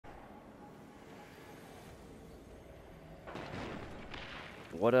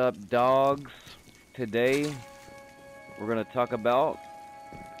What up, dogs? Today we're gonna talk about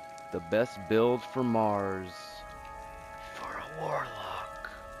the best build for Mars for a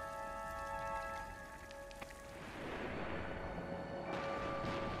warlock.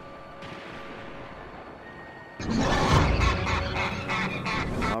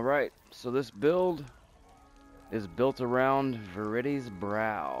 Alright, so this build is built around Viridi's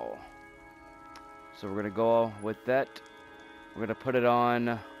Brow. So we're gonna go with that. We're gonna put it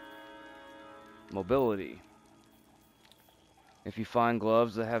on mobility. If you find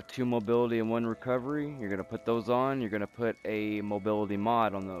gloves that have 2 mobility and 1 recovery, you're gonna put those on. You're gonna put a mobility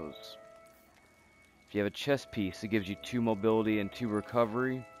mod on those. If you have a chest piece, it gives you 2 mobility and 2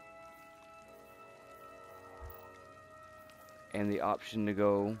 recovery, and the option to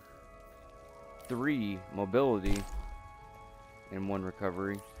go 3 mobility and 1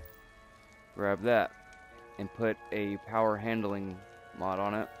 recovery. Grab that and put a power handling mod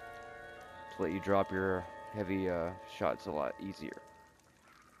on it to let you drop your heavy shots a lot easier.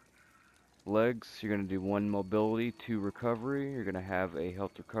 Legs, you're going to do 1 mobility, 2 recovery. You're going to have a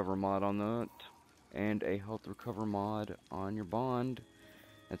health recover mod on that and a health recover mod on your bond.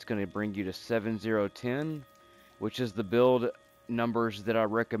 That's going to bring you to 7010, which is the build numbers that I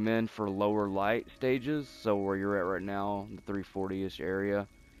recommend for lower light stages. So where you're at right now, the 340ish area.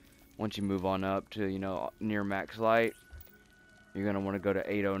 Once you move on up to, you know, near max light, you're going to want to go to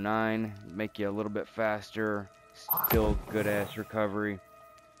 809, make you a little bit faster, still good ass recovery.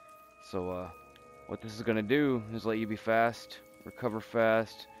 So what this is going to do is let you be fast, recover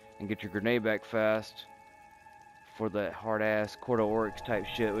fast, and get your grenade back fast for that hard ass Quarto Oryx type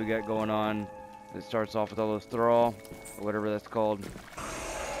shit we got going on. It starts off with all those thrall, or whatever that's called.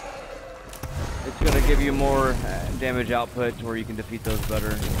 It's going to give you more damage output to where you can defeat those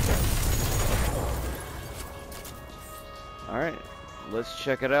better. Alright, let's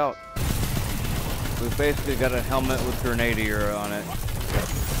check it out. We've basically got a helmet with grenadier on it.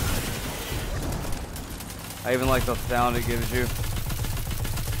 I even like the sound it gives you. I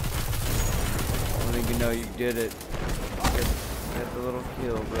think you know you did it. Get the little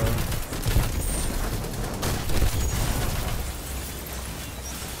kill, bro.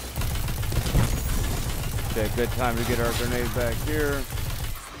 Okay, good time to get our grenade back here.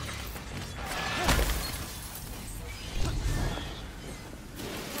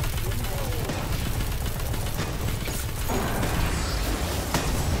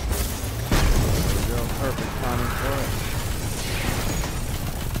 Perfect timing for it.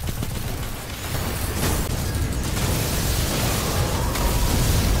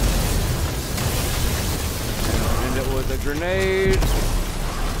 And end it with a grenade.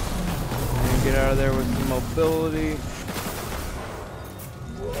 And get out of there with some mobility.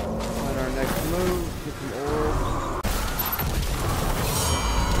 Find our next move. Get some orbs.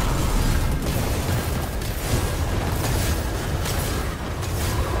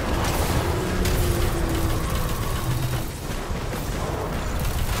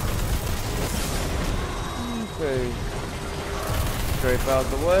 Okay, scrape out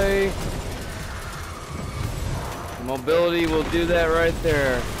the way. The mobility will do that right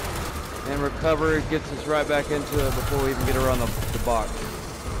there. And recover gets us right back into it before we even get around the box.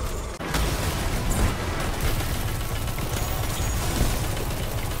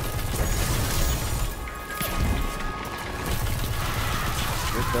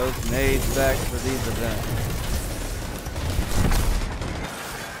 Get those nades back for these events.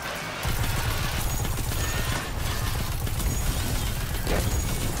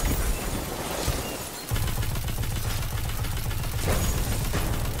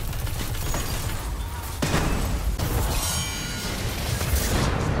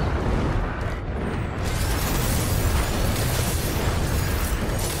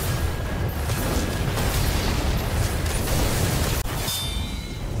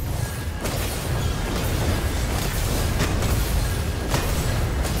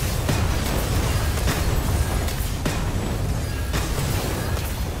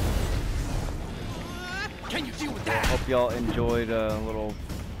 Hope y'all enjoyed a little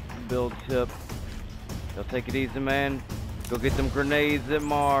build tip. Y'all take it easy, man. Go get them grenades at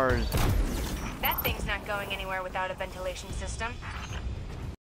Mars. That thing's not going anywhere without a ventilation system.